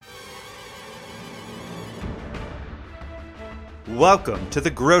Welcome to The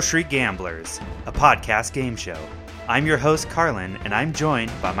Grocery Gamblers, a podcast game show. I'm your host, Carlin, and I'm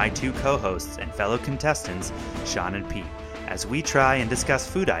joined by my two co-hosts and fellow contestants, Sean and Pete, as we try and discuss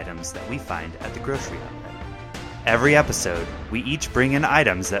food items that we find at the grocery outlet. Every episode, we each bring in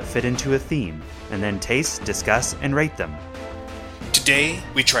items that fit into a theme, and then taste, discuss, and rate them. Today,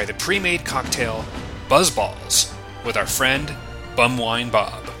 we try the pre-made cocktail Buzzballs with our friend Bumwine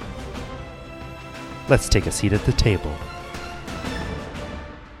Bob. Let's take a seat at the table.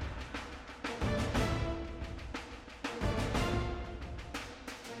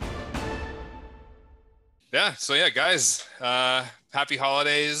 Yeah, guys, happy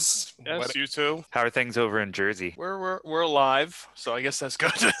holidays. Yes, you too. How are things over in Jersey? We're alive, so I guess that's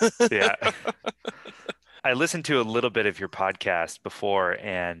good. Yeah. I listened to a little bit of your podcast before,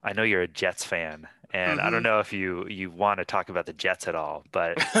 and I know you're a Jets fan, and I don't know if you want to talk about the Jets at all,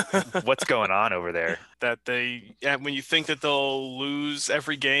 but what's going on over there? That when you think that they'll lose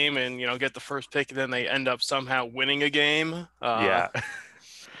every game and get the first pick, then they end up somehow winning a game. Yeah.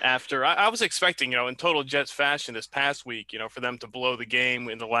 After I was expecting, in total Jets fashion this past week, for them to blow the game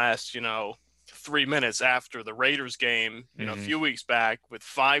in the last, 3 minutes after the Raiders game, a few weeks back with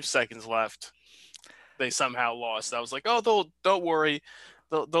 5 seconds left, they somehow lost. I was like, oh, don't worry,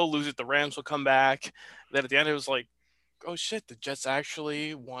 they'll lose it. The Rams will come back. Then at the end, it was like, oh shit, the Jets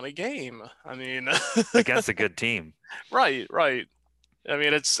actually won a game. I mean, against a good team. Right. I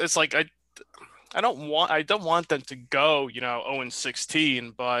mean, it's like I don't want them to go,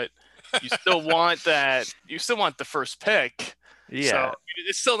 0-16, but you still want that. You still want the first pick. Yeah. So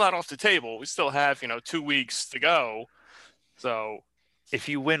it's still not off the table. We still have, 2 weeks to go. So if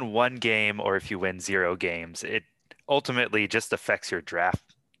you win one game or if you win 0 games, it ultimately just affects your draft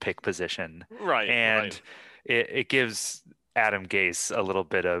pick position. Right. And it gives Adam Gase a little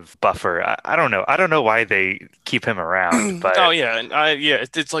bit of buffer. I don't know. I don't know why they keep him around. But oh yeah, and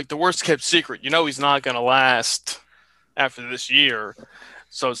it's like the worst kept secret. He's not going to last after this year.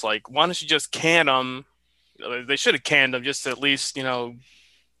 So it's like, why don't you just can him? They should have canned him just to at least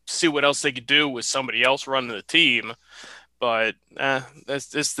see what else they could do with somebody else running the team. But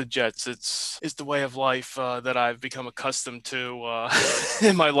it's the Jets. It's the way of life that I've become accustomed to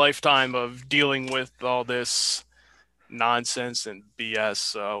in my lifetime of dealing with all this nonsense and BS.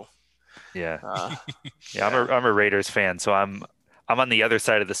 So yeah. I'm a Raiders fan, so I'm on the other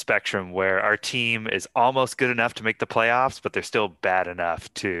side of the spectrum where our team is almost good enough to make the playoffs, but they're still bad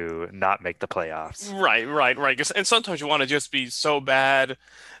enough to not make the playoffs. Right. And sometimes you want to just be so bad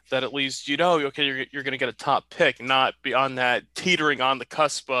that at least okay, you're going to get a top pick, not be on that teetering on the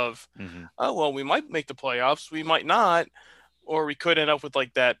cusp of oh well, we might make the playoffs, we might not, or we could end up with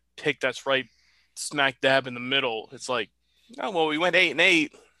like that pick that's right smack dab in the middle. It's like, oh well, we went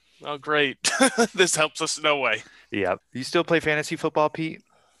 8-8. Oh great. This helps us no way. Yeah. You still play fantasy football, Pete?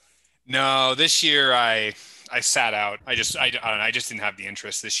 No, this year I sat out. I don't know, I just didn't have the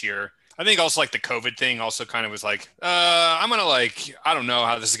interest this year. I think also like the COVID thing also kind of was like, I'm gonna I don't know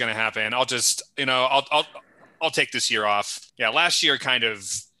how this is gonna happen. I'll just I'll take this year off. Yeah, last year kind of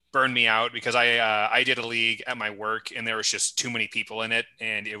burned me out because I did a league at my work and there was just too many people in it,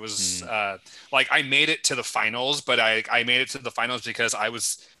 and it was I made it to the finals, but I made it to the finals because I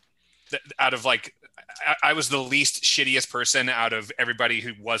was I was the least shittiest person out of everybody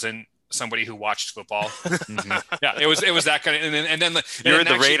who wasn't somebody who watched football. Yeah, it was that kind of, and then you were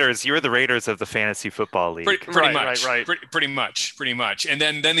the Raiders. You were the Raiders of the fantasy football league. Pretty much. Right. Pretty much. And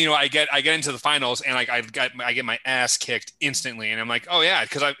then I get into the finals and I get my ass kicked instantly, and I'm like, oh yeah,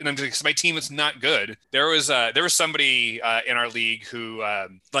 because my team is not good. There was somebody in our league who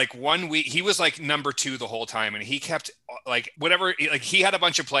 1 week he was number 2 the whole time, and he kept he had a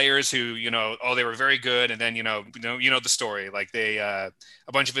bunch of players who they were very good, and then the story, they a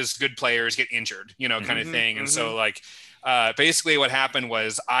bunch of his good players get injured, kind of thing. And so basically what happened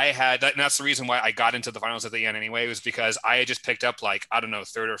was I had that, and that's the reason why I got into the finals at the end anyway, was because I had just picked up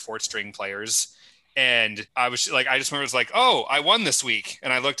third or fourth string players. And I was I just remember it was oh, I won this week.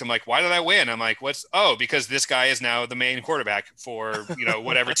 And I looked, I'm like, why did I win? I'm like, because this guy is now the main quarterback for,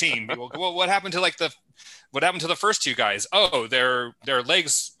 whatever team. Well, what happened to what happened to the first 2 guys? Oh, their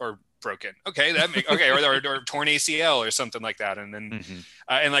legs are broken. Okay, or torn ACL or something like that. And then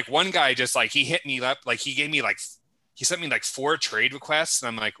and one guy just he hit me up, he gave me he sent me 4 trade requests, and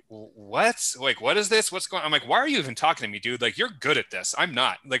I'm like, what? What is this? What's going on? I'm like, why are you even talking to me, dude? You're good at this. I'm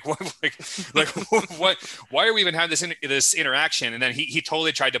not. What? Why are we even having this interaction? And then he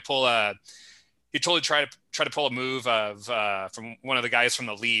totally tried to pull a move of from one of the guys from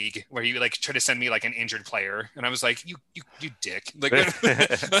the league, where he tried to send me an injured player, and I was like, you dick. Get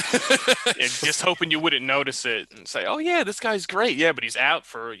just hoping you wouldn't notice it and say, "Oh yeah, this guy's great." Yeah, but he's out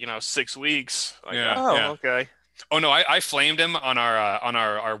for 6 weeks. Like, okay. Oh no, I flamed him on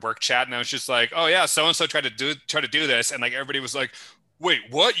our work chat, and I was just like, oh yeah, so and so tried to do this, and like everybody was like, wait,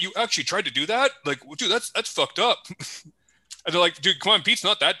 what? You actually tried to do that? Like, dude, that's fucked up. And they're like, dude, come on, Pete's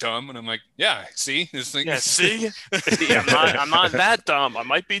not that dumb. And I'm like, yeah, see, this thing. Yeah, see, I'm not that dumb. I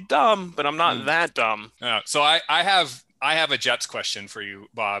might be dumb, but I'm not that dumb. So I have a Jets question for you,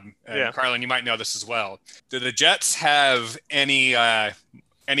 Bob. And Carlin, you might know this as well. Do the Jets have any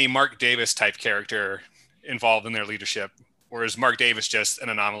Mark Davis type character involved in their leadership, or is Mark Davis just an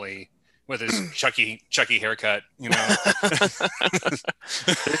anomaly with his Chucky haircut? It's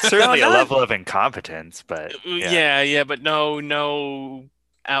certainly a level of incompetence, but but no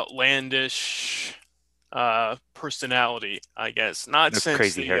outlandish personality, I guess. Not since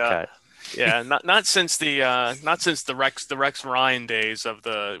crazy haircut. Not since the Rex Ryan days of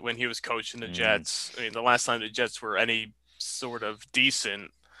when he was coaching the Jets. I mean, the last time the Jets were any sort of decent.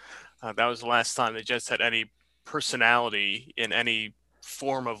 That was the last time the Jets had any personality in any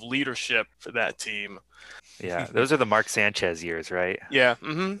form of leadership for that team. Yeah, those are the Mark Sanchez years, right? Yeah.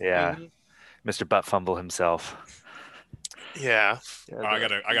 Mm-hmm. Yeah. Mm-hmm. Mr. Butt Fumble himself. Yeah. I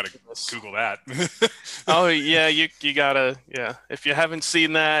gotta Google that. Oh yeah, you gotta If you haven't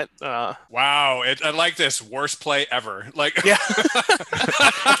seen that, wow, I like this worst play ever. Like, yeah,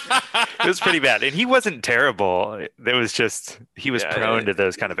 it was pretty bad, and he wasn't terrible. It was just he was prone to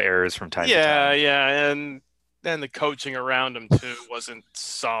those kind of errors from time to time. Yeah, and the coaching around him too wasn't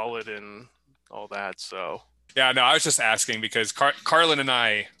solid and all that. So. Yeah, no, I was just asking because Carlin and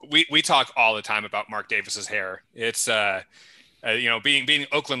I, we talk all the time about Mark Davis's hair. It's, being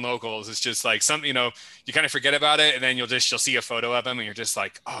Oakland locals, it's just like something, you kind of forget about it, and then you'll see a photo of him, and you're just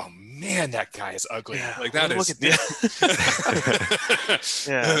like, oh man, that guy is ugly. Yeah, like that look at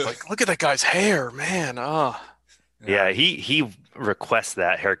yeah, like look at that guy's hair, man. Oh. Yeah, he requests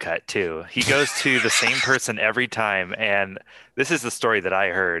that haircut too. He goes to the same person every time, and this is the story that I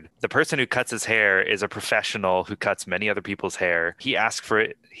heard. The person who cuts his hair is a professional who cuts many other people's hair. He asks for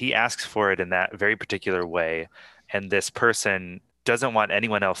it in that very particular way, and this person doesn't want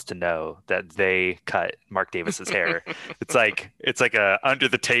anyone else to know that they cut Mark Davis's hair. It's like a under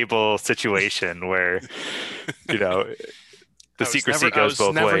the table situation where the secrecy goes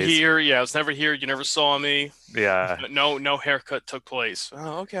both ways. I was never here. Yeah, I was never here. You never saw me. Yeah. No haircut took place.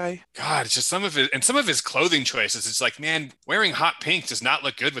 Oh, okay. God, it's just some of his clothing choices. It's like, man, wearing hot pink does not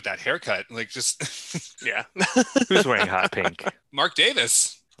look good with that haircut. Like, just yeah. Who's wearing hot pink? Mark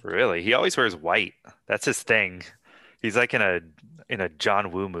Davis. Really? He always wears white. That's his thing. He's like in a John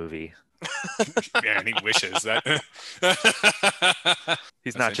Woo movie. Man, he wishes that.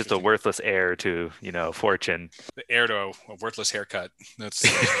 He's not just a worthless heir to, fortune. The heir to a worthless haircut. That's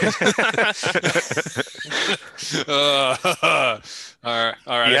all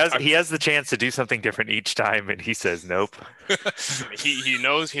right. He has the chance to do something different each time, and he says nope. He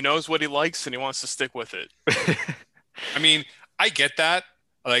knows what he likes, and he wants to stick with it. I mean, I get that.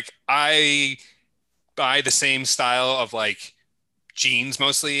 Like, I buy the same style of like jeans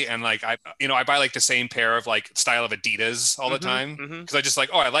mostly, and like I buy like the same pair of like style of Adidas all the time because I just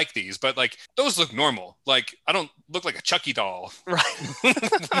like, I like these, but like those look normal. Like I don't look like a Chucky doll, right? Well,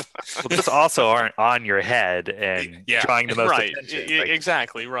 those also aren't on your head and drawing the most attention. Like,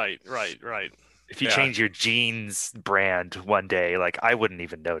 exactly, right. If you change your jeans brand one day, like I wouldn't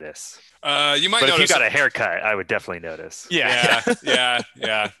even notice. You might. But notice if you got a haircut, I would definitely notice. Yeah.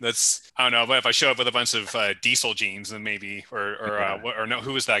 That's, I don't know. But if I show up with a bunch of diesel jeans, then maybe, or no,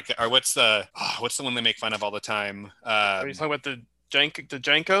 who is that guy? Or what's the one they make fun of all the time? Are you talking about the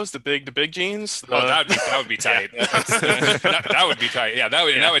Jankos, the big jeans? Oh, that would be tight. that would be tight. Yeah, that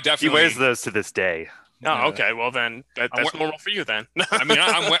would definitely. He wears those to this day. Oh, okay. Well, then that's normal for you then. I mean,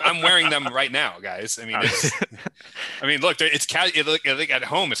 I'm wearing them right now, guys. I mean, look, it's casual. Like at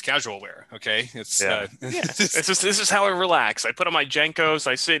home, it's casual wear. Okay, it's this is how I relax. I put on my Jenkos.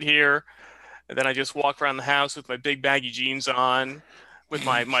 I sit here, and then I just walk around the house with my big baggy jeans on, with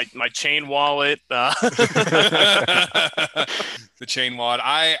my chain wallet. The chain wallet.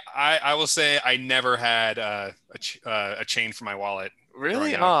 I will say I never had a chain for my wallet.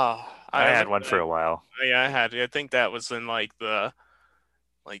 Really? Oh. I had one for a while. Yeah, I had. I think that was in either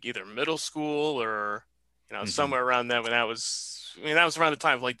middle school or somewhere around that. When that was around the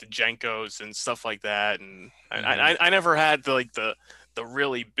time of like the Jenkos and stuff like that. And I never had the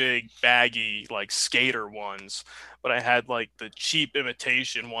really big baggy like skater ones, but I had like the cheap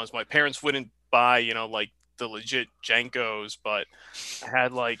imitation ones. My parents wouldn't buy like the legit Jenkos, but I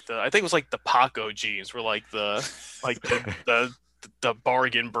had I think it was like the Paco jeans were like the the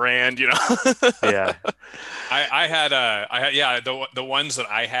bargain brand, Yeah. I had the ones that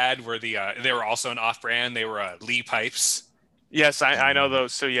I had were they were also an off brand. They were Lee pipes. Yes, I know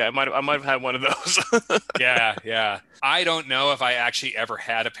those. So yeah, I might have had one of those. Yeah. I don't know if I actually ever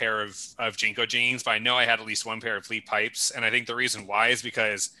had a pair of Jinko jeans, but I know I had at least one pair of Lee pipes. And I think the reason why is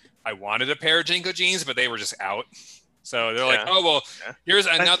because I wanted a pair of Jinko jeans, but they were just out. So they're like, oh, well, here's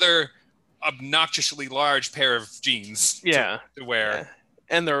another obnoxiously large pair of jeans to wear. Yeah.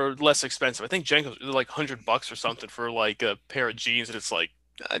 And they're less expensive. I think Jenko's they're like $100 or something for like a pair of jeans. And it's like,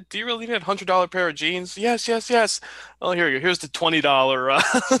 do you really need a $100 pair of jeans? Yes. Oh, here you go. Here's the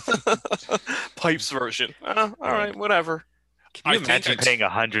 $20 pipes version. All right, whatever. Can you imagine paying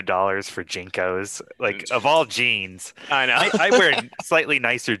 $100 for Jinkos? Like, of all jeans. I know. I wear slightly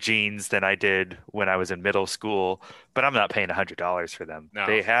nicer jeans than I did when I was in middle school, but I'm not paying $100 for them. No.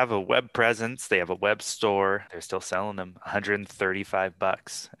 They have a web presence. They have a web store. They're still selling them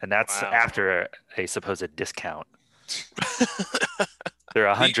 $135. And that's after a supposed discount. They're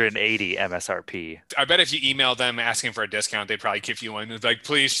 180 MSRP. I bet if you email them asking for a discount, they'd probably give you one. It's like,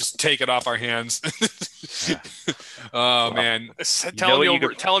 please just take it off our hands. Oh, man. Tell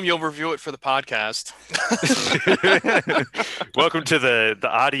them you'll review it for the podcast. Welcome to the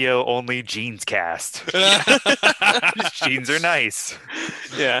audio only jeans cast. Jeans are nice.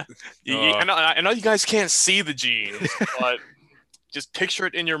 Yeah. I know you guys can't see the jeans, but just picture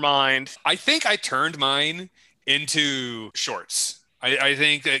it in your mind. I think I turned mine into shorts. I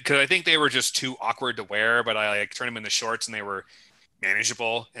think because I think they were just too awkward to wear, but I turned them into shorts and they were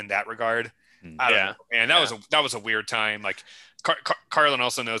manageable in that regard. I don't know, man. That was a weird time. Like Carlin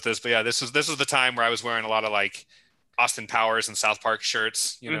also knows this, but this was the time where I was wearing a lot of like Austin Powers and South Park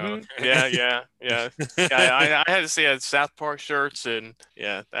shirts. Yeah. I had to say I had South Park shirts, and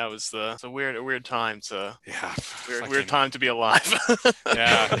that was a weird time to weird time to be alive.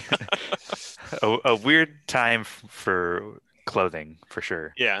 Yeah, a weird time for clothing for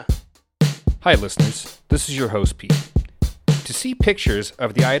sure. Yeah. Hi, listeners. This is your host, Pete. To see pictures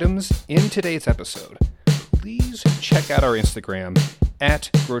of the items in today's episode, please check out our Instagram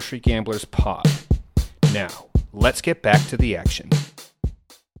at GroceryGamblersPod. Now, let's get back to the action.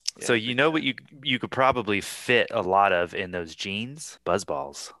 So you know what you could probably fit a lot of in those jeans?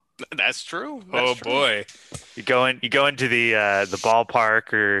 Buzzballs. That's true. Boy. You go into the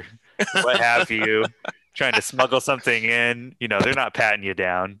ballpark or what have you, trying to smuggle something in. They're not patting you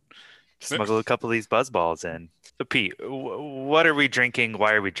down. Smuggle a couple of these Buzzballs in. So Pete, what are we drinking?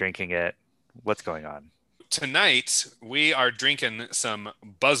 Why are we drinking it? What's going on? Tonight, we are drinking some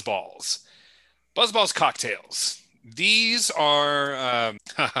Buzzballs. Buzzballs cocktails. These are,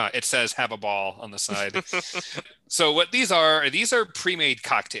 it says have a ball on the side. So what these are pre-made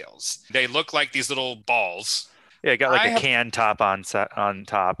cocktails. They look like these little balls. Yeah, got like a can top on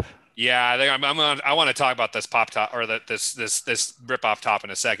top. Yeah, I want to talk about this pop top or this rip off top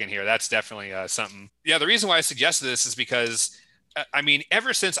in a second here. That's definitely something. Yeah, the reason why I suggested this is because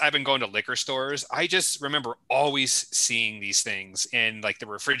ever since I've been going to liquor stores, I just remember always seeing these things in like the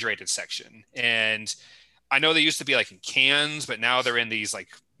refrigerated section. And I know they used to be like in cans, but now they're in these like,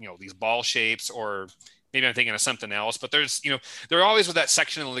 these ball shapes, or maybe I'm thinking of something else, but there's, they're always with that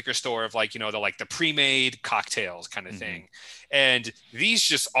section in the liquor store of like, the pre-made cocktails kind of thing. And these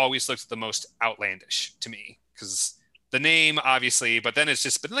just always looked the most outlandish to me because the name obviously, but then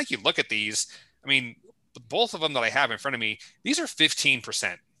like you look at these, both of them that I have in front of me, these are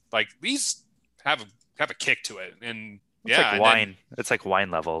 15%. Like these have a kick to it. And it's like wine. It's like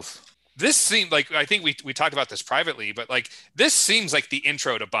wine levels. This seemed like, I think we talked about this privately, but like this seems like the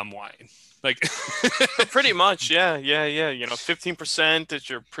intro to bum wine. Like pretty much. Yeah. 15%. It's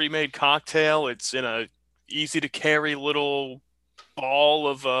your pre-made cocktail. It's in a easy to carry little ball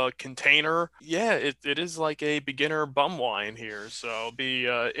of a container. Yeah, it is like a beginner bum wine here. So it'll be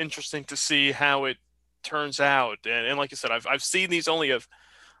interesting to see how it turns out. And like I said, I've seen these only a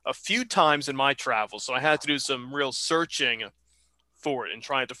few times in my travels, so I had to do some real searching for it and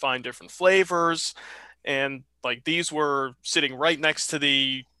trying to find different flavors. And like these were sitting right next to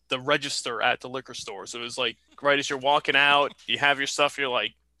the register at the liquor store. So it was like right as you're walking out, you have your stuff, you're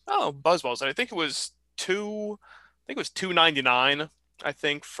like, oh, Buzzballs. And I think it was $2.99, I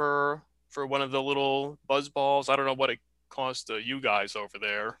think, for one of the little Buzzballs. I don't know what it cost you guys over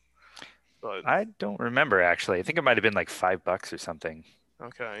there. But I don't remember actually. I think it might have been like $5 or something.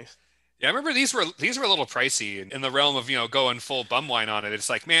 Okay. Yeah, I remember these were a little pricey in the realm of going full bum wine on it. It's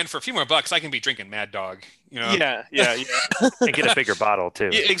like, man, for a few more bucks, I can be drinking Mad Dog. Yeah. And get a bigger bottle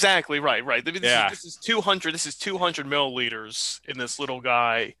too. Yeah, exactly. Right. This is 200. This is 200 milliliters in this little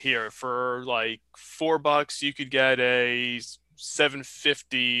guy here. For like $4, you could get a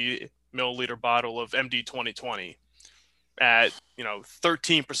 750 milliliter bottle of MD 2020 at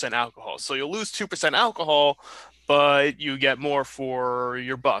 13% alcohol. So you'll lose 2% alcohol, but you get more for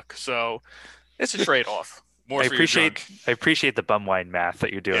your buck. So it's a trade-off. More I for your drunk. appreciate the bum wine math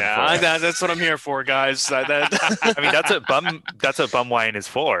that you're doing. Yeah, for us. that's what I'm here for, guys. I mean, that's what bum wine is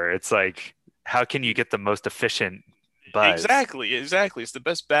for. It's like, how can you get the most efficient buzz? Exactly. It's the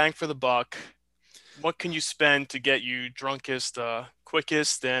best bang for the buck. What can you spend to get you drunkest,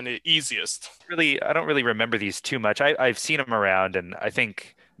 quickest, and easiest? Really, I don't really remember these too much. I've seen them around, and I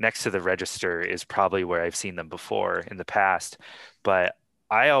think next to the register is probably where I've seen them before in the past. But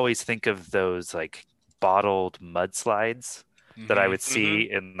I always think of those like bottled mudslides that I would see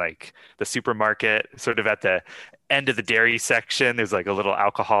in like the supermarket, sort of at the end of the dairy section. There's like a little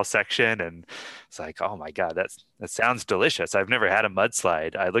alcohol section, and it's like, oh my God, that sounds delicious. I've never had a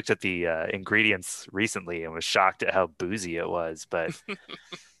mudslide. I looked at the ingredients recently and was shocked at how boozy it was, but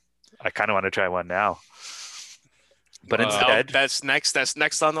I kind of want to try one now. But instead, that's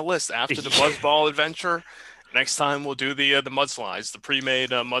next on the list after the Buzzball adventure. Next time we'll do the mudslides, the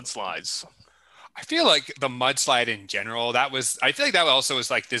pre-made mudslides. I feel like the mudslide in general, I feel like that also was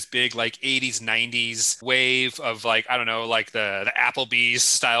like this big like 80s, 90s wave of like, I don't know, like the Applebee's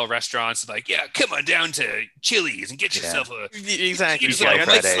style restaurants. Like, yeah, come on down to Chili's and get yourself a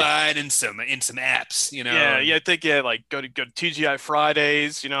mudslide and some apps, Yeah, I think like go to TGI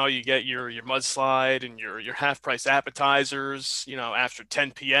Fridays, you get your mudslide and your half price appetizers, after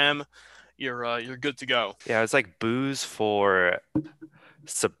 10 p.m. You're good to go. Yeah, it was like booze for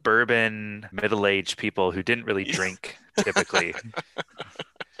suburban middle-aged people who didn't really drink typically.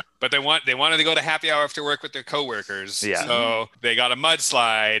 But they wanted to go to happy hour after work with their coworkers. Yeah. So they got a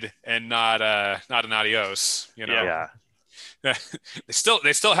mudslide and not an adios, Yeah. They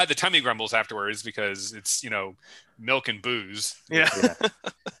still had the tummy grumbles afterwards because it's, milk and booze. Yeah.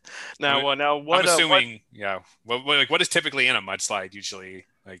 Now what? I'm assuming, what is typically in a mudslide usually?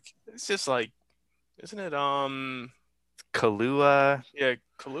 Like, it's just like, isn't it Kahlua. Yeah,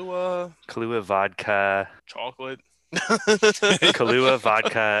 Kahlua vodka. Chocolate. Kahlua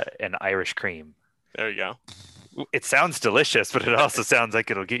vodka and Irish cream. There you go. It sounds delicious, but it also sounds like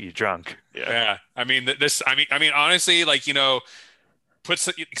it'll get you drunk. Yeah. I mean, honestly, like,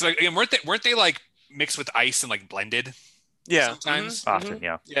 because weren't they like mixed with ice and like blended? Yeah. Sometimes. Often,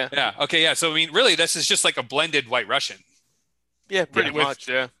 yeah. Yeah. Yeah. Okay. Yeah. So I mean, really, this is just like a blended White Russian. Yeah, pretty much.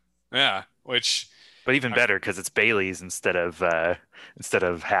 Yeah. Yeah. But even better because it's Bailey's instead of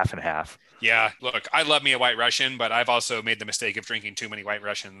half and half. Yeah, look, I love me a White Russian, but I've also made the mistake of drinking too many White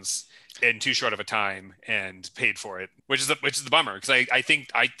Russians in too short of a time and paid for it, which is the bummer because I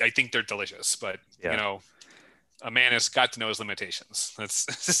think they're delicious, but a man has got to know his limitations.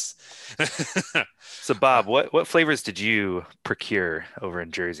 That's So Bob, what flavors did you procure over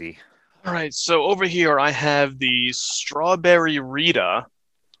in Jersey? All right, so over here I have the Strawberry Rita,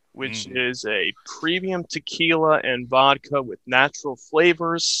 which is a premium tequila and vodka with natural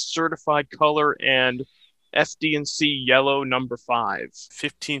flavors, certified color, and FD&C yellow number 5,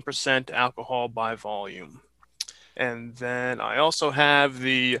 15% alcohol by volume. And then I also have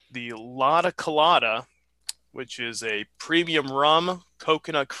the Lotta Colada, which is a premium rum,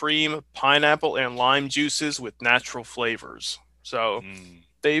 coconut cream, pineapple, and lime juices with natural flavors. So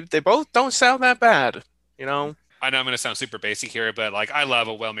they both don't sound that bad, I know I'm going to sound super basic here, but like I love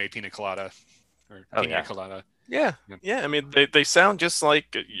a well-made pina colada or pina colada. Yeah. I mean, they sound just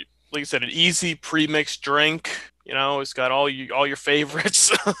like you said, an easy pre-mixed drink. It's got all your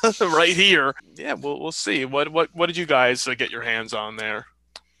favorites right here. Yeah, we'll see. What did you guys get your hands on there?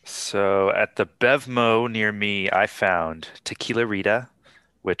 So at the Bevmo near me, I found Tequila Rita,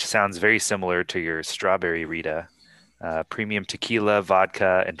 which sounds very similar to your Strawberry Rita. Premium tequila,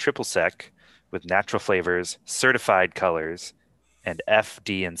 vodka, and triple sec with natural flavors, certified colors, and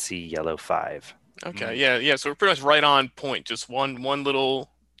FD&C yellow 5. Okay, yeah. So we're pretty much right on point. Just one little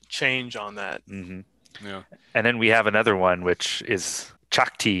change on that. Mm-hmm. Yeah. And then we have another one, which is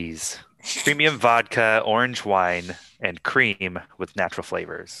Choctees. Premium vodka, orange wine, and cream with natural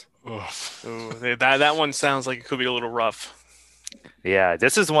flavors. Ooh, that one sounds like it could be a little rough. Yeah,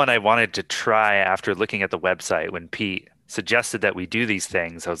 this is one I wanted to try after looking at the website when Pete suggested that we do these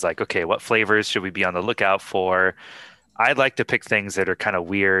things. I was like, okay, what flavors should we be on the lookout for? I'd like to pick things that are kind of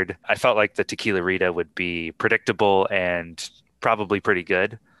weird. I felt like the Tequila Rita would be predictable and probably pretty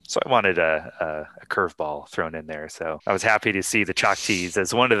good. So I wanted a curveball thrown in there. So I was happy to see the Choctees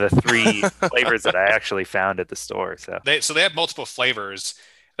as one of the 3 flavors that I actually found at the store. So they have multiple flavors.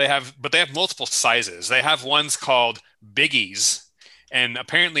 But they have multiple sizes. They have ones called Biggies, And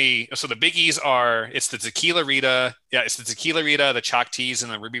apparently, so the biggies are, it's the tequila Rita. Yeah, it's the tequila Rita, the chalk teas, and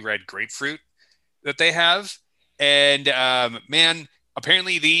the ruby red grapefruit that they have. And man,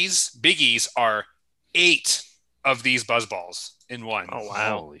 apparently these biggies are 8 of these buzzballs in one. Oh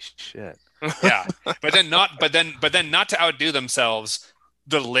wow! Holy shit! Yeah, but then not to outdo themselves,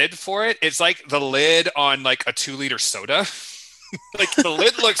 the lid for it, it's like the lid on like a 2-liter soda. Like the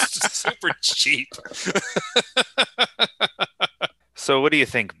lid looks super cheap. So, what do you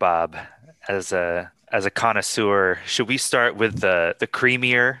think, Bob? As a connoisseur, should we start with the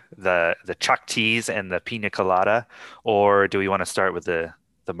creamier, the chalk teas and the pina colada, or do we want to start with the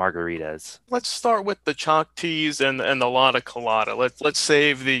margaritas? Let's start with the chalk teas and the Lotta Colada. Let's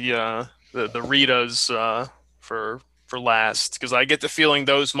save the Ritas for last, because I get the feeling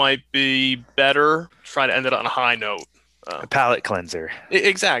those might be better. Try to end it on a high note. A palate cleanser.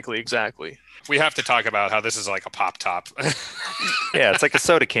 Exactly. We have to talk about how this is like a pop top. Yeah, it's like a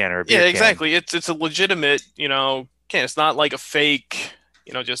soda can or a beer Yeah, can. exactly. It's a legitimate, can. It's not like a fake,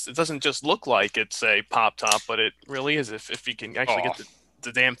 just it doesn't just look like it's a pop top, but it really is. If you can actually get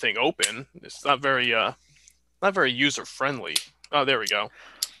the damn thing open, it's not very user friendly. Oh, there we go.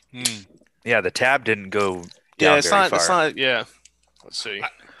 Yeah, the tab didn't go down very far. It's not. Yeah. Let's see.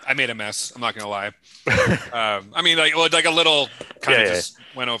 I made a mess. I'm not gonna lie. I mean, like a little kind of just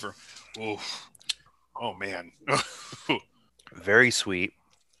went over. Ooh. Oh man. Very sweet.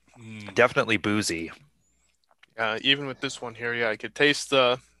 Definitely boozy. Even with this one here, I could taste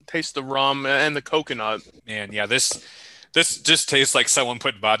the rum and the coconut. Man, yeah, this just tastes like someone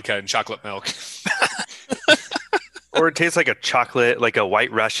put vodka in chocolate milk. Or it tastes like a chocolate, like a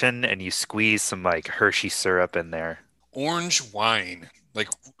White Russian, and you squeeze some like Hershey syrup in there. Orange wine. Like,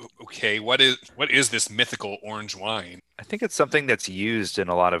 okay, what is this mythical orange wine? I think it's something that's used in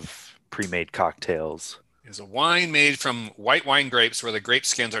a lot of pre-made cocktails. It's a wine made from white wine grapes where the grape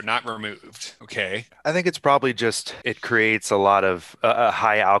skins are not removed. Okay. I think it's probably just, it creates a lot of a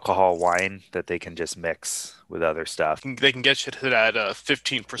high alcohol wine that they can just mix with other stuff. They can get you to that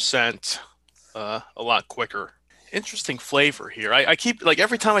 15% a lot quicker. Interesting flavor here. I keep, like,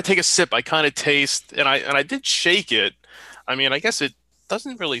 every time I take a sip, I kind of taste, and I did shake it. I mean, I guess it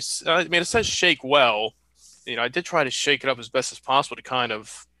doesn't really, it says shake well. I did try to shake it up as best as possible to kind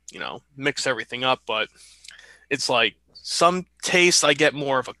of, mix everything up, but it's like some taste I get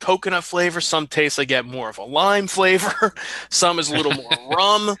more of a coconut flavor, some taste I get more of a lime flavor, some is a little more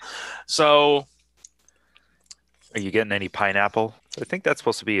rum. So, are you getting any pineapple? I think that's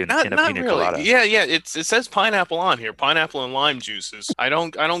supposed to be in a pina really. colada. Yeah, it says pineapple on here, pineapple and lime juices. I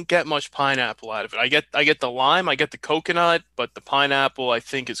don't get much pineapple out of it. I get the lime, I get the coconut, but the pineapple I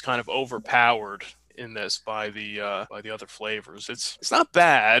think is kind of overpowered in this by the other flavors. It's not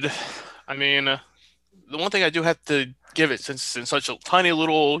bad. I mean, the one thing I do have to give it, since it's in such a tiny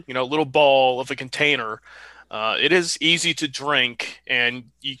little little ball of a container, it is easy to drink,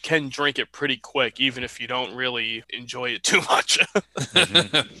 and you can drink it pretty quick, even if you don't really enjoy it too much.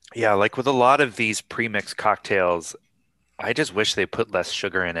 Mm-hmm. Yeah, like with a lot of these pre-mixed cocktails, I just wish they put less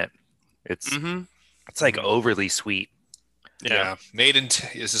sugar in it. It's like overly sweet. Yeah.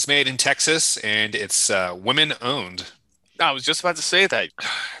 This is made in Texas, and it's women owned. I was just about to say that.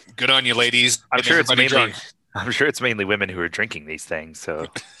 Good on you, ladies. I'm sure it's mainly women who are drinking these things, so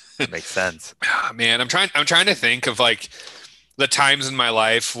it makes sense. Man, I'm trying to think of like the times in my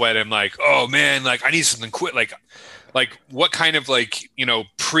life when I'm like, oh man, like I need something quick. Like what kind of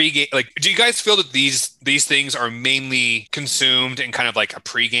pre-game? Like, do you guys feel that these things are mainly consumed in kind of like a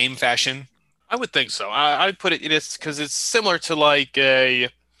pre-game fashion? I would think so. I would put it in this because it's similar to like a,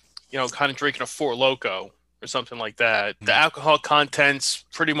 kind of drinking a Four Loko or something like that. The alcohol content's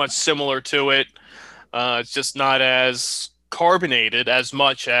pretty much similar to it. It's just not as carbonated as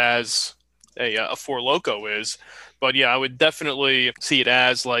much as a Four Loko is. But yeah, I would definitely see it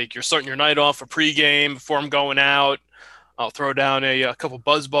as like you're starting your night off a pregame before I'm going out. I'll throw down a couple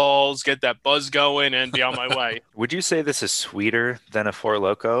buzz balls, get that buzz going, and be on my way. Would you say this is sweeter than a Four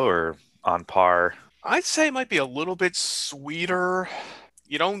Loko or on par? I'd say it might be a little bit sweeter.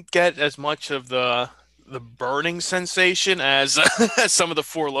 You don't get as much of the burning sensation as some of the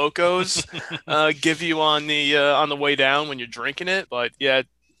Four Lokos give you on the way down when you're drinking it. But yeah,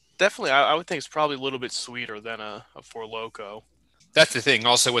 definitely, I would think it's probably a little bit sweeter than a Four Loko. That's the thing.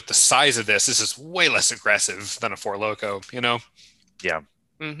 Also, with the size of this is way less aggressive than a Four Loko. Yeah.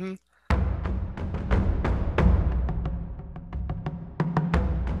 Mm-hmm.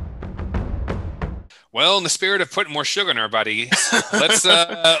 Well, in the spirit of putting more sugar in our bodies, let's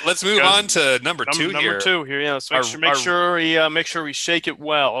move on to number two here. Number two here, yeah. Let's make sure we shake it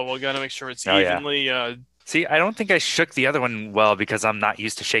well. We got to make sure it's evenly See, I don't think I shook the other one well because I'm not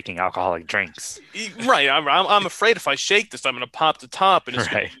used to shaking alcoholic drinks. Right. I'm afraid if I shake this, I'm going to pop the top and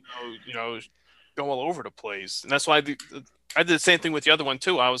it's Right. going to, go all over the place. And that's why I did the same thing with the other one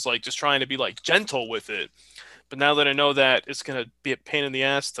too. I was like just trying to be like gentle with it. But now that I know that it's going to be a pain in the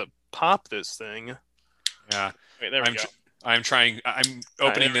ass to pop this thing. Yeah. Wait, there we go. I'm trying. I'm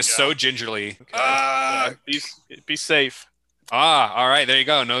opening this so gingerly. Okay. Be safe. All right. There you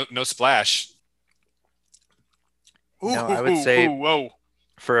go. No splash. No, I would say whoa.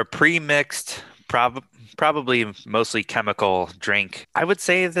 for a pre-mixed, probably mostly chemical drink, I would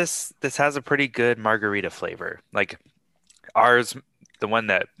say this has a pretty good margarita flavor. Like ours, the one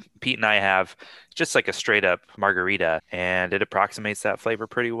that Pete and I have, just like a straight up margarita, and it approximates that flavor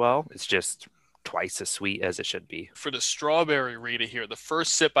pretty well. It's just twice as sweet as it should be. For the strawberry Rita here, the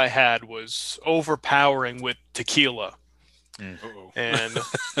first sip I had was overpowering with tequila. And Uh-oh.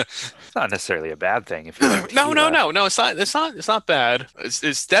 It's not necessarily a bad thing if you like no, tequila. it's not bad.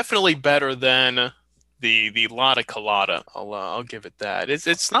 It's definitely better than the Lotta Colada. I'll give it that.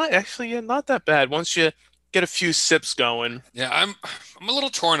 It's not actually not that bad once you get a few sips going. Yeah, I'm a little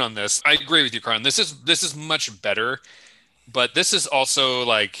torn on this. I agree with you, Carl. This is much better, but this is also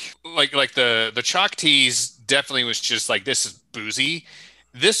like the chalk teas definitely was just like, this is boozy.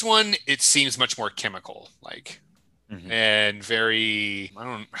 This one, it seems much more chemical, like. Mhm. And very,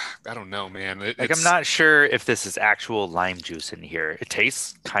 I don't know, man. I'm not sure if this is actual lime juice in here. It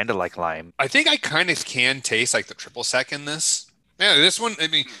tastes kind of like lime. I think I kind of can taste like the triple sec in this. Yeah, this one. I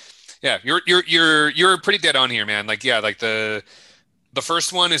mean, yeah, you're pretty dead on here, man. Like, yeah, like the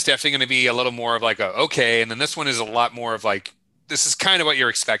first one is definitely going to be a little more of like a okay, and then this one is a lot more of like, this is kind of what you're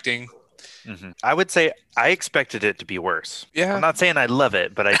expecting. Mm-hmm. I would say I expected it to be worse. Yeah, I'm not saying I love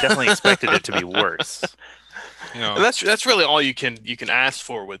it, but I definitely expected it to be worse. You know. And that's really all you can ask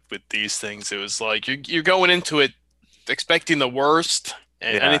for with these things. It was like you're going into it expecting the worst,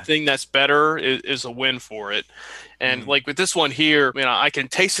 and anything that's better is a win for it. And like with this one here, I can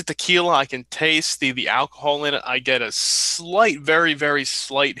taste the tequila, I can taste the alcohol in it. I get a slight, very, very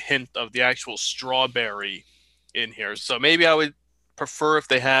slight hint of the actual strawberry in here. So maybe I would prefer if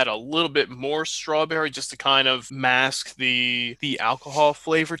they had a little bit more strawberry just to kind of mask the alcohol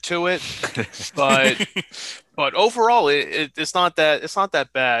flavor to it. But overall, it's not that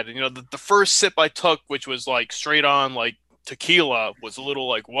bad. And, the first sip I took, which was like straight on like tequila, was a little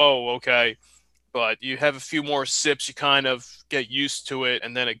like, whoa, okay. But you have a few more sips, you kind of get used to it,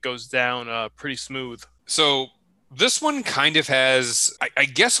 and then it goes down pretty smooth. So this one kind of has, I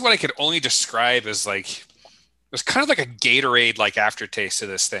guess what I could only describe as like, there's kind of like a Gatorade like aftertaste to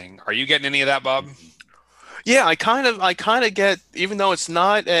this thing. Are you getting any of that, Bob? Yeah, I kind of get, even though it's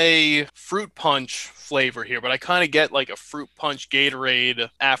not a fruit punch flavor here, but I kind of get like a fruit punch Gatorade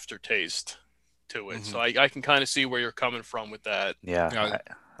aftertaste to it. Mm-hmm. So I can kind of see where you're coming from with that. Yeah,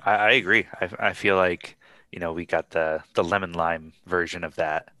 I agree. I feel like, we got the lemon lime version of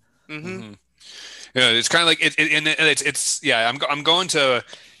that. Mm-hmm. Yeah, it's kind of like it's yeah. I'm going to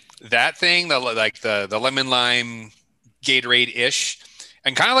that thing, the lemon lime Gatorade ish.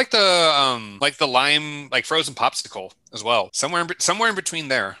 And kind of like the lime, like frozen popsicle as well. Somewhere in between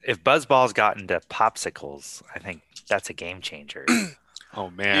there. If Buzzballs got into popsicles, I think that's a game changer. Oh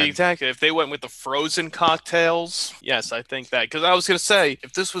man, yeah, exactly. If they went with the frozen cocktails, yes, I think that. Because I was gonna say,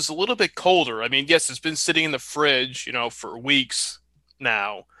 if this was a little bit colder, I mean, yes, it's been sitting in the fridge, for weeks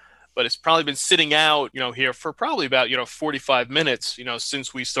now, but it's probably been sitting out, here for probably about 45 minutes,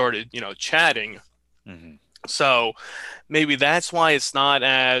 since we started, chatting. Mm-hmm. So maybe that's why it's not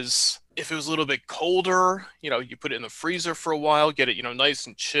as, if it was a little bit colder, you put it in the freezer for a while, get it, nice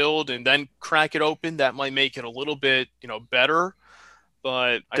and chilled, and then crack it open. That might make it a little bit, better.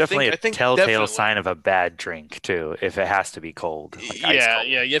 But definitely I think telltale sign of a bad drink too, if it has to be cold. Like yeah.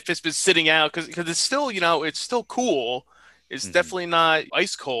 If it's been sitting out, because it's still, it's still cool. It's definitely not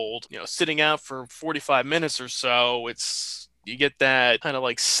ice cold. Sitting out for 45 minutes or so, you get that kind of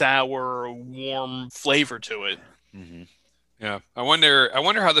like sour, warm flavor to it. Mm-hmm. Yeah, I wonder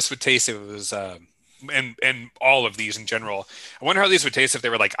how this would taste if it was, and all of these in general. I wonder how these would taste if they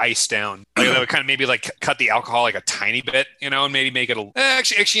were like iced down. Like that would kind of maybe like cut the alcohol like a tiny bit, and maybe make it a.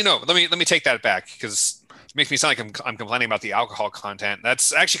 Actually, let me take that back because it makes me sound like I'm complaining about the alcohol content.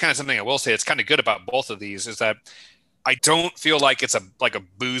 That's actually kind of something I will say. It's kind of good about both of these is that I don't feel like it's a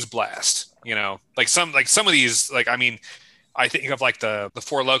booze blast. Like some of these, like I mean. I think of like the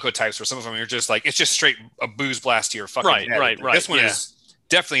Four Loko types where some of them are just like, it's just straight a booze blast to your fucking head. Right. This one is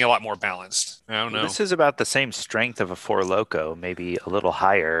definitely a lot more balanced. I don't know. This is about the same strength of a Four Loko, maybe a little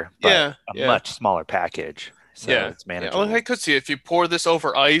higher, but a much smaller package. So it's manageable. Well, I could see if you pour this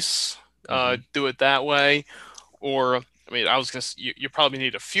over ice, do it that way. Or, I mean, I was gonna you probably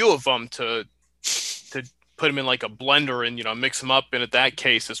need a few of them to put them in like a blender and mix them up. And in that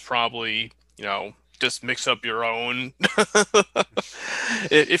case, it's probably just mix up your own.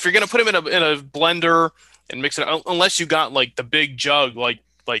 If you're gonna put them in a blender and mix it, unless you got like the big jug, like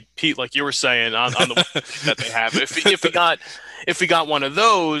Pete, like you were saying on the that they have. If we got one of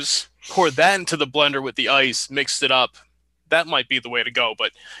those, pour that into the blender with the ice, mixed it up. That might be the way to go.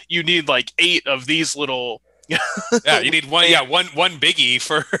 But you need like 8 of these little. Yeah, you need one. Yeah, one biggie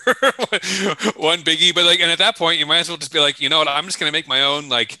for one biggie. But and at that point, you might as well just be like, you know what? I'm just gonna make my own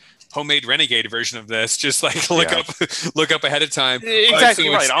homemade renegade version of this. Just look up ahead of time. Exactly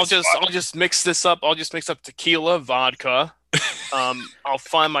right. I'll just mix this up. I'll just mix up tequila, vodka. I'll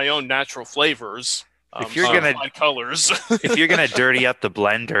find my own natural flavors. If you're gonna colors, if you're gonna dirty up the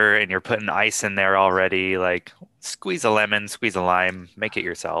blender and you're putting ice in there already, squeeze a lemon, squeeze a lime, make it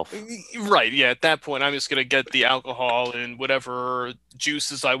yourself. Right. Yeah. At that point, I'm just gonna get the alcohol and whatever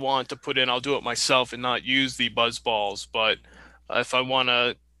juices I want to put in. I'll do it myself and not use the buzz balls. But if I want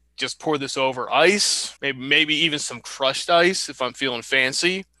to just pour this over ice, maybe even some crushed ice if I'm feeling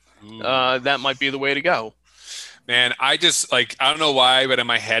fancy, that might be the way to go. Man, I just I don't know why, but in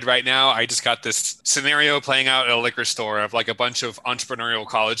my head right now, I just got this scenario playing out at a liquor store of a bunch of entrepreneurial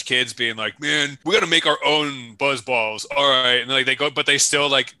college kids being like, man, we got to make our own buzz balls. All right. And they go, but they still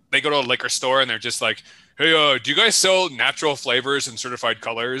they go to a liquor store and they're just like, hey, do you guys sell natural flavors and certified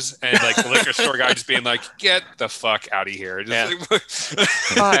colors? And the liquor store guy just being like, get the fuck out of here. Just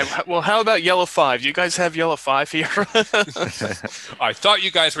Well, how about Yellow 5? You guys have Yellow 5 here? I thought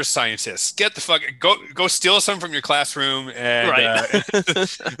you guys were scientists. Get the fuck, go steal some from your classroom. And, right.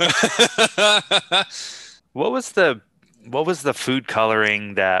 What was the food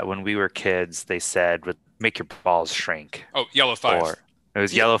coloring that when we were kids they said would make your balls shrink? Oh, Yellow 5. It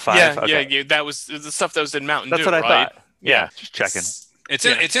was Yellow 5. Yeah, okay. yeah, that was the stuff that was in Mountain That's Dew. what I right? thought. Yeah, just checking. It's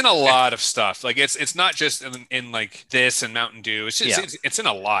in a lot of stuff. It's not just in this and Mountain Dew. It's just it's in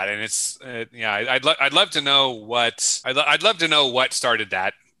a lot, and it's I'd love to know what I'd love to know what started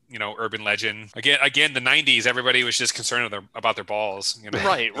that. Urban legend. Again, the 90s, everybody was just concerned about their balls.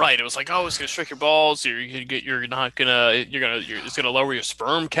 Right. It was like, oh, it's gonna shrink your balls. It's gonna lower your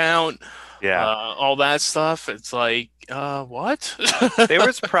sperm count. Yeah. All that stuff. It's like, what? There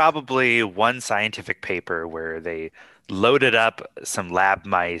was probably one scientific paper where they loaded up some lab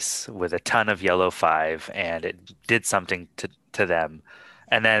mice with a ton of Yellow 5 and it did something to them.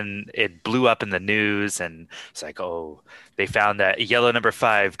 And then it blew up in the news and it's like, oh, they found that Yellow number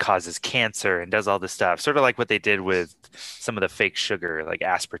 5 causes cancer and does all this stuff. Sort of like what they did with some of the fake sugar, like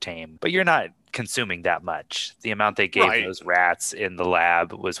aspartame. But you're not consuming that much. The amount they gave those rats in the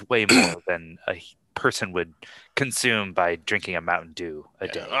lab was way more than a person would consume by drinking a Mountain Dew a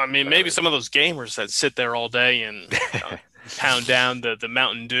day. I mean, maybe some of those gamers that sit there all day and pound down the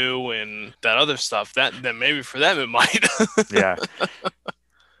Mountain Dew and that other stuff, then maybe for them it might. Yeah.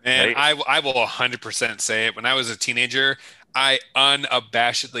 And I will 100% say it. When I was a teenager, I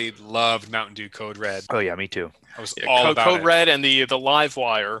unabashedly loved Mountain Dew Code Red. Oh yeah, me too. I was all about Code it. Red and the Live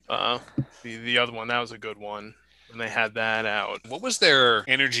Wire, the other one, that was a good one. And they had that out. What was their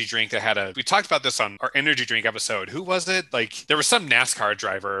energy drink that had we talked about this on our energy drink episode. Who was it? There was some NASCAR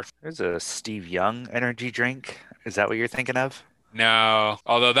driver. There's a Steve Young energy drink. Is that what you're thinking of? No,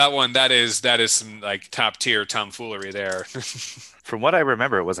 although that is some top tier tomfoolery there. From what I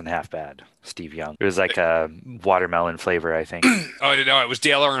remember, it wasn't half bad. Steve Young. It was like a watermelon flavor, I think. Oh no, it was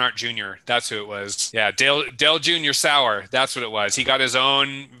Dale Earnhardt Jr. That's who it was. Yeah, Dale Jr. Sour. That's what it was. He got his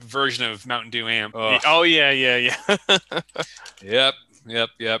own version of Mountain Dew Amp. Ugh. Oh yeah. Yep. Yeah,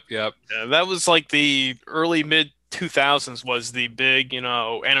 that was the early mid 2000s was the big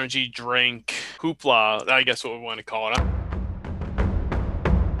energy drink hoopla. I guess what we want to call it.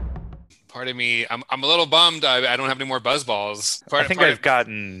 Part of me, I'm a little bummed. I don't have any more buzz balls. I think I've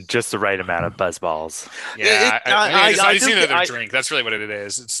gotten just the right amount of buzz balls. Yeah, I just need another drink. That's really what it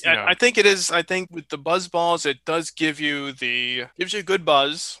is. It's, I think it is. I think with the buzz balls, it does gives you a good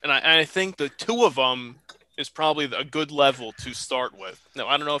buzz, and I think the two of them is probably a good level to start with. Now,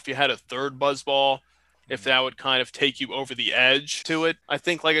 I don't know if you had a third buzz ball, if that would kind of take you over the edge to it. I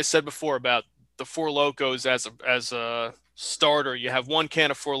think, like I said before, about the Four Locos as a starter, you have one can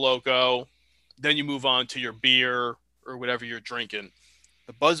of Four Loko, then you move on to your beer or whatever you're drinking.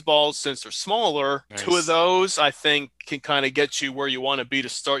 The Buzz Balls, since they're smaller, Nice. Two of those I think can kind of get you where you want to be to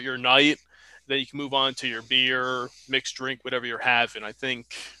start your night. Then you can move on to your beer, mixed drink, whatever you're having. I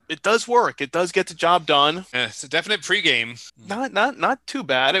think it does work. It does get the job done. Yeah, it's a definite pregame. Not too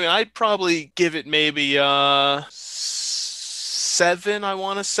bad. I mean, I'd probably give it maybe 7 7, I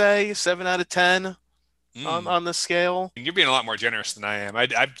want to say 7 out of 10 on the scale. You're being a lot more generous than I am.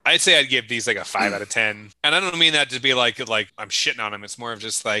 I'd say I'd give these like a 5 out of 10, and I don't mean that to be like I'm shitting on them. It's more of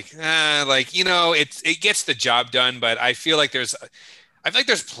just it gets the job done, but I feel like there's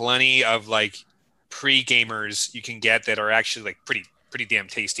plenty of like pre-gamers you can get that are actually like pretty damn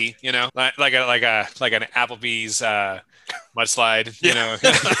tasty, like an Applebee's mudslide,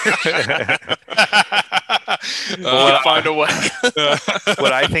 Find a way.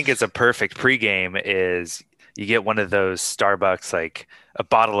 What I think is a perfect pregame is you get one of those Starbucks, like a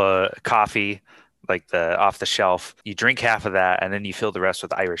bottle of coffee, like the off the shelf. You drink half of that, and then you fill the rest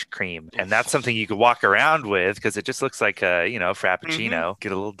with Irish cream, and that's something you could walk around with because it just looks like a frappuccino. Mm-hmm.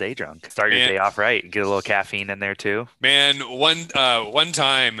 Get a little day drunk, start your day off right, get a little caffeine in there too. Man, one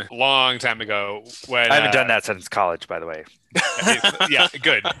time, long time ago, when I haven't done that since college, by the way. Yeah,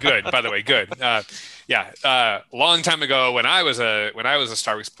 good. By the way, good. Long time ago when I was a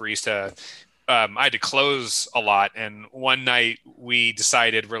Starbucks barista. I had to close a lot, and one night we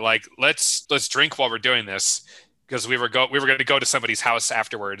decided we're like, let's drink while we're doing this, because we were going to go to somebody's house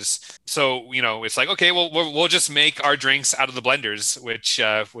afterwards. So it's like, okay, well we'll just make our drinks out of the blenders, which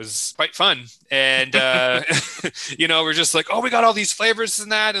was quite fun. And we're just like, oh, we got all these flavors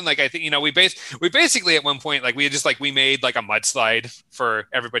and that, and like I think we basically at one point like we made like a mudslide for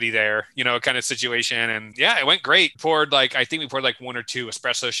everybody there, kind of situation. And yeah, it went great. I think we poured like 1 or 2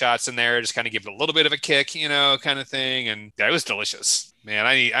 espresso shots in there, just kind of give it a little bit of a kick, kind of thing. And yeah, it was delicious. Man,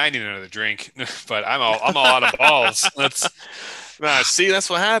 I need another drink, but I'm all out of balls. See, that's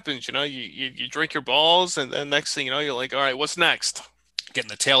what happens. You drink your balls, and then next thing you know, you're like, all right, what's next? Getting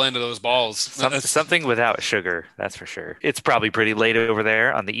the tail end of those balls. Something without sugar, that's for sure. It's probably pretty late over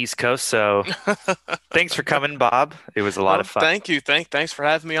there on the East Coast, so thanks for coming, Bob. It was a lot of fun. Thank you. Thanks for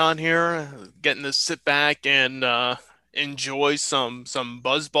having me on here, getting to sit back and enjoy some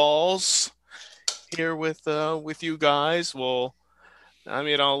buzz balls here with you guys.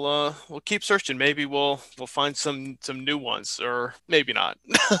 We'll keep searching. Maybe we'll find some new ones, or maybe not.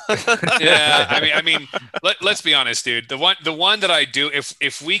 Yeah, I mean, let's be honest, dude. The one that I do,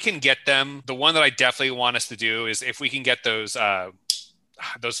 if we can get them, the one that I definitely want us to do is if we can get those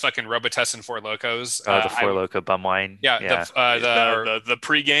fucking Robitussin Four Locos. The Four Loco bum wine. Yeah. The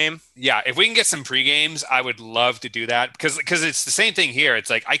pregame. Yeah, if we can get some pregames, I would love to do that because it's the same thing here. It's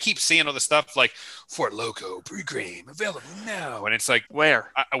like I keep seeing all the stuff like Four Loco pregame available now, and it's like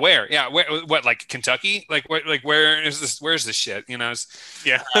where? Yeah, what? Like Kentucky? Like where is this? Where's this shit?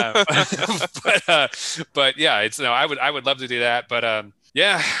 Yeah. But yeah, I would love to do that, but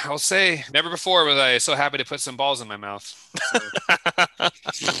yeah, I'll say never before was I so happy to put some balls in my mouth.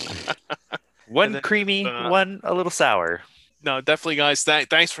 So. One creamy, one a little sour. No, definitely, guys.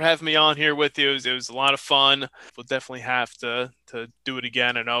 Thanks for having me on here with you. It was a lot of fun. We'll definitely have to do it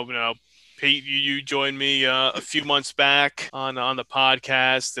again. I know, Pete, you joined me a few months back on the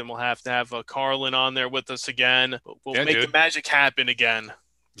podcast, and we'll have to have Carlin on there with us again. We'll make the magic happen again.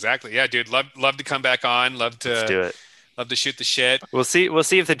 Exactly. Yeah, dude. Love to come back on. Let's do it. Love to shoot the shit. We'll see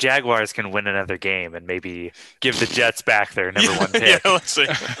if the Jaguars can win another game and maybe give the Jets back their number one pick. Yeah, let's see.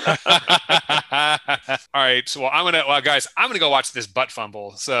 All right, so guys, I'm gonna go watch this butt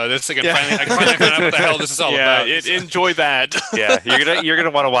fumble. So this I can finally find out what the hell this is all about. Enjoy that. Yeah, you're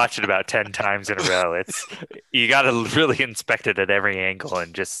gonna want to watch it about 10 times in a row. You got to really inspect it at every angle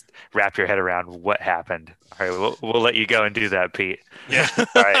and just wrap your head around what happened. All right, we'll let you go and do that, Pete. Yeah.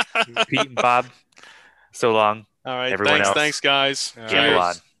 All right, Pete and Bob. So long. All right, everyone else. Thanks, guys. Gamble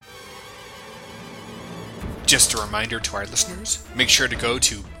on. Just a reminder to our listeners, make sure to go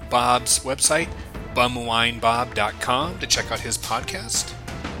to Bob's website, bumwinebob.com, to check out his podcast.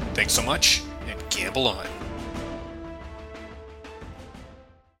 Thanks so much, and gamble on.